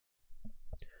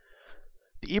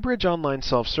The eBridge Online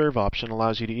Self-Serve option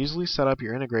allows you to easily set up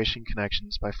your integration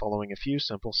connections by following a few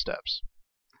simple steps.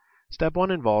 Step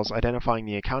 1 involves identifying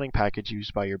the accounting package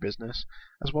used by your business,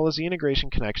 as well as the integration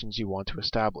connections you want to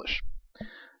establish.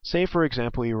 Say, for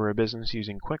example, you were a business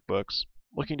using QuickBooks,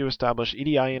 looking to establish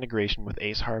EDI integration with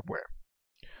Ace hardware.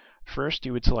 First,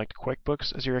 you would select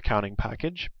QuickBooks as your accounting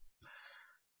package,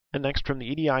 and next from the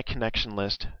EDI connection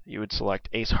list, you would select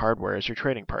Ace hardware as your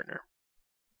trading partner.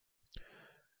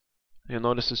 You'll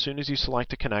notice as soon as you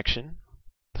select a connection,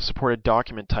 the supported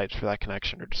document types for that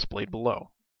connection are displayed below.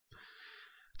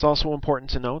 It's also important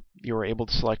to note you are able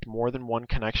to select more than one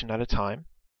connection at a time,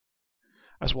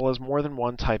 as well as more than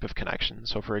one type of connection.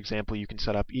 So for example, you can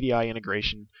set up EDI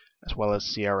integration as well as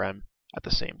CRM at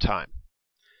the same time.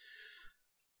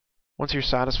 Once you're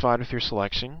satisfied with your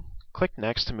selection, click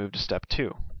Next to move to Step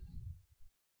 2.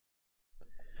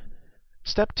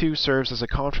 Step 2 serves as a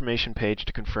confirmation page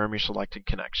to confirm your selected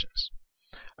connections.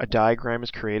 A diagram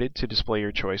is created to display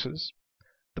your choices.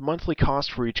 The monthly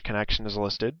cost for each connection is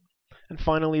listed. And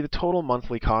finally, the total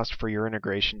monthly cost for your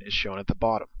integration is shown at the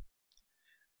bottom.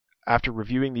 After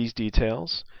reviewing these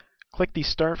details, click the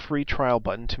Start Free Trial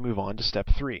button to move on to Step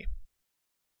 3.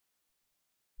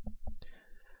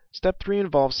 Step 3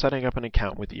 involves setting up an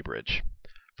account with eBridge.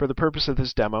 For the purpose of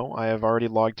this demo, I have already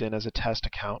logged in as a test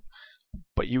account,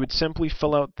 but you would simply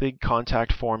fill out the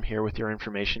contact form here with your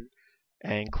information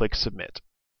and click Submit.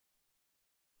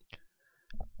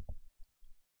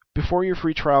 Before your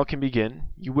free trial can begin,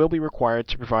 you will be required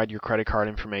to provide your credit card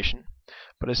information,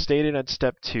 but as stated at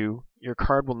Step 2, your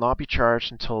card will not be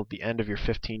charged until the end of your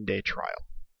 15-day trial.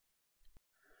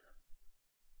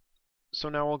 So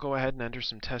now we'll go ahead and enter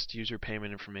some test user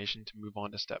payment information to move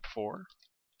on to Step 4.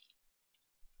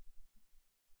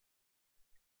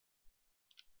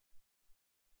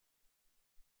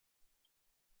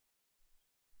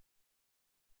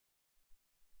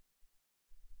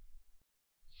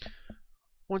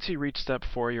 Once you reach Step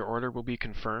 4, your order will be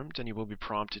confirmed and you will be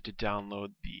prompted to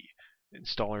download the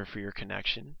installer for your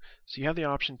connection. So you have the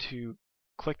option to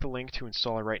click the link to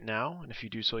install it right now, and if you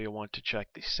do so, you'll want to check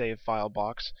the Save File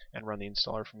box and run the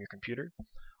installer from your computer.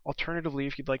 Alternatively,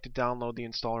 if you'd like to download the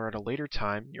installer at a later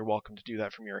time, you're welcome to do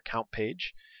that from your account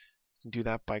page. You can do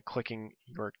that by clicking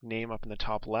your name up in the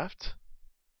top left,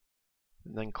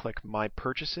 and then click My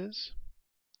Purchases.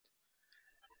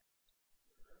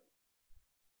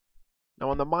 Now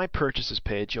on the My Purchases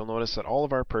page, you'll notice that all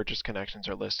of our purchase connections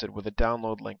are listed with a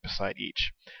download link beside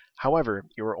each. However,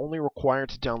 you are only required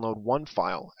to download one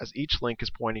file, as each link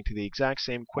is pointing to the exact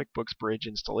same QuickBooks Bridge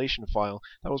installation file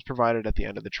that was provided at the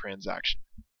end of the transaction.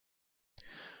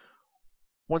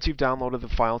 Once you've downloaded the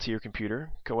file to your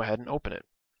computer, go ahead and open it.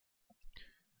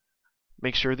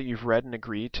 Make sure that you've read and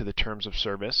agreed to the terms of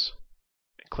service,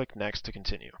 and click Next to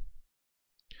continue.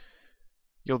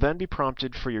 You'll then be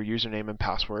prompted for your username and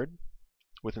password,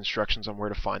 with instructions on where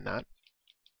to find that.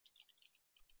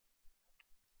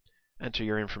 Enter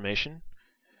your information,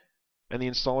 and the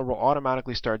installer will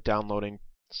automatically start downloading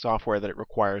software that it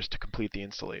requires to complete the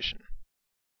installation.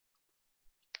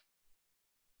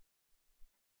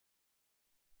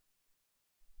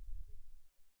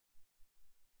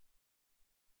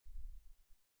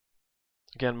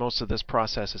 Again, most of this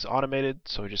process is automated,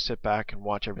 so just sit back and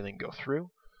watch everything go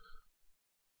through.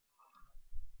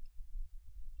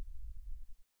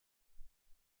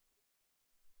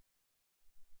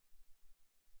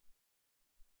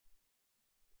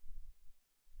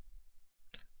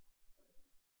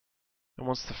 And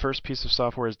once the first piece of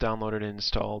software is downloaded and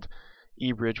installed,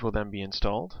 eBridge will then be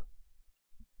installed.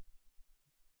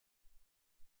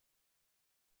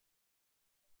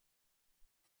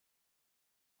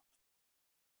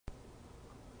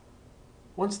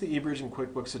 Once the eBridge and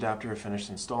QuickBooks adapter are finished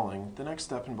installing, the next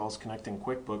step involves connecting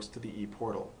QuickBooks to the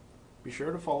ePortal. Be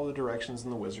sure to follow the directions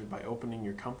in the wizard by opening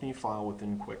your company file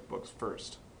within QuickBooks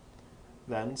first.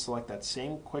 Then select that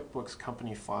same QuickBooks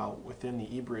company file within the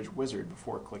eBridge wizard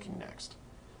before clicking Next.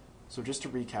 So just to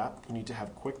recap, you need to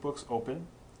have QuickBooks open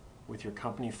with your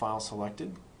company file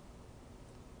selected,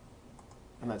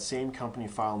 and that same company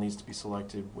file needs to be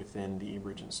selected within the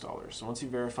eBridge installer. So once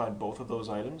you've verified both of those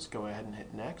items, go ahead and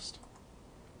hit Next.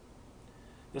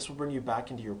 This will bring you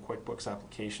back into your QuickBooks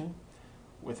application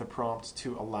with a prompt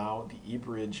to allow the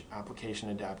eBridge application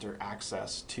adapter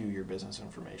access to your business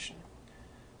information.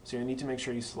 So you need to make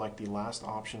sure you select the last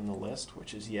option in the list,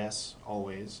 which is Yes,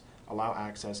 Always, allow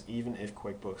access even if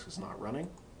QuickBooks is not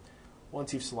running.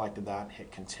 Once you've selected that,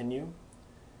 hit Continue.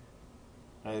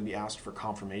 Now you'll be asked for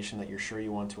confirmation that you're sure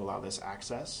you want to allow this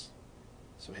access.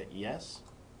 So hit Yes.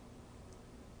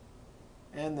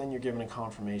 And then you're given a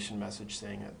confirmation message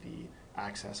saying that the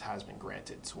access has been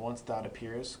granted. So once that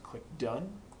appears, click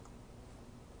Done.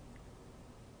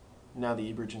 Now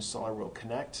the eBridge installer will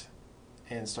connect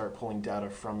and start pulling data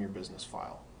from your business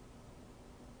file.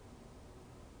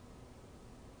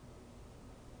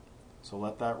 So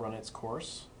let that run its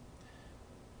course.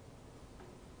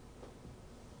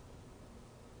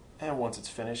 And once it's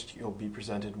finished, you'll be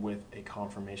presented with a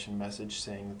confirmation message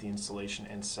saying that the installation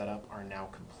and setup are now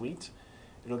complete.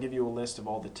 It'll give you a list of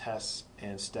all the tests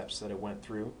and steps that it went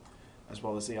through, as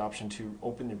well as the option to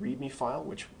open the README file,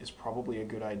 which is probably a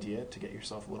good idea to get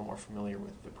yourself a little more familiar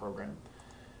with the program,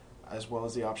 as well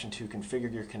as the option to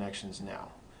configure your connections now.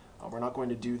 We're not going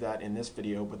to do that in this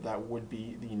video, but that would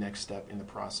be the next step in the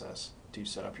process to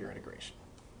set up your integration.